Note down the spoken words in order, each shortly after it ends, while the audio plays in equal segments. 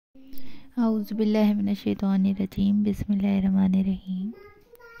Auzubillahiminash-shaytanir-rajeem. Bismillahir-rahmanir-rahim.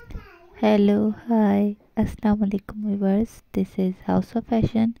 Hello, hi, Assalamu alaikum viewers. This is House of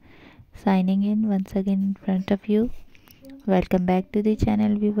Fashion signing in once again in front of you. Welcome back to the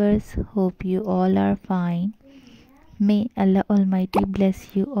channel, viewers. Hope you all are fine. May Allah Almighty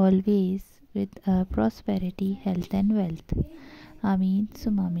bless you always with prosperity, health, and wealth. Ameen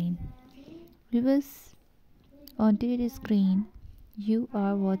summa ameen. Viewers, onto your screen, you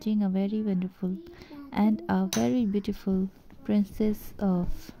are watching a very wonderful and a very beautiful Princess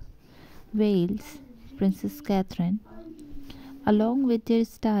of Wales, Princess Catherine, along with their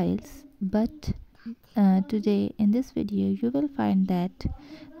styles. But today in this video, you will find that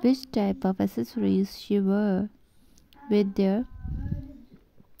which type of accessories she wore with their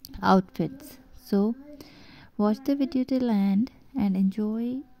outfits. So watch the video till end and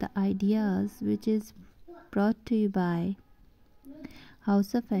enjoy the ideas which is brought to you by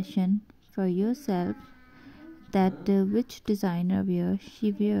House of Fashion for yourself, that which designer wear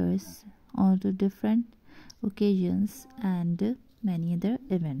she wears on to different occasions and many other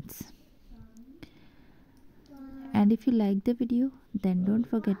events. And if you like the video, then don't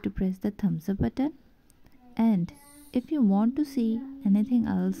forget to press the thumbs up button. And if you want to see anything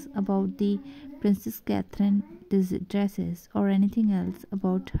else about the Princess Catherine dresses or anything else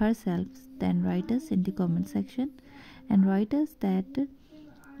about herself, then write us in the comment section and write us that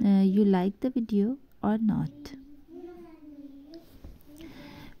you like the video or not.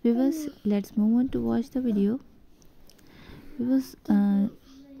 Viewers, let's move on to watch the video. It was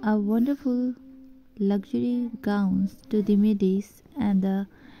a wonderful luxury gowns to the middies and the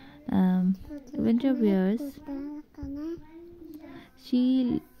winter wears.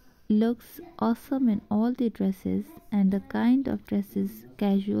 She looks awesome in all the dresses and the kind of dresses,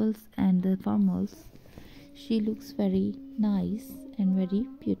 casuals and the formals. She looks very nice and very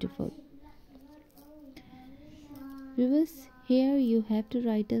beautiful. Viewers, here you have to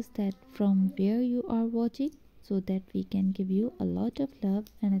write us that from where you are watching, so that we can give you a lot of love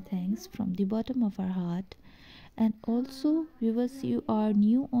and a thanks from the bottom of our heart. And also, viewers, you are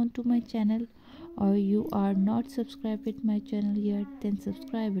new onto my channel or you are not subscribed with my channel yet, then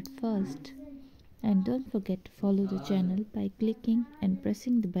subscribe it first. And don't forget to follow the channel by clicking and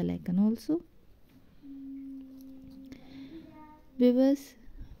pressing the bell icon also. Viewers,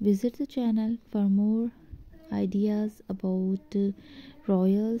 visit the channel for more ideas about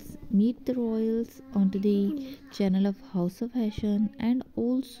royals. Meet the royals onto the channel of House of Fashion, and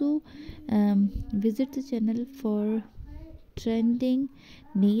also visit the channel for trending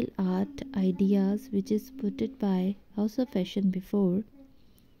nail art ideas which is put it by House of Fashion before,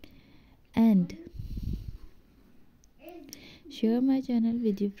 and share my channel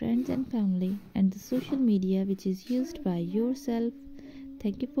with your friends and family and the social media which is used by yourself.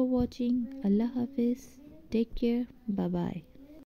 Thank you for watching. Allah Hafiz. Take care. Bye bye.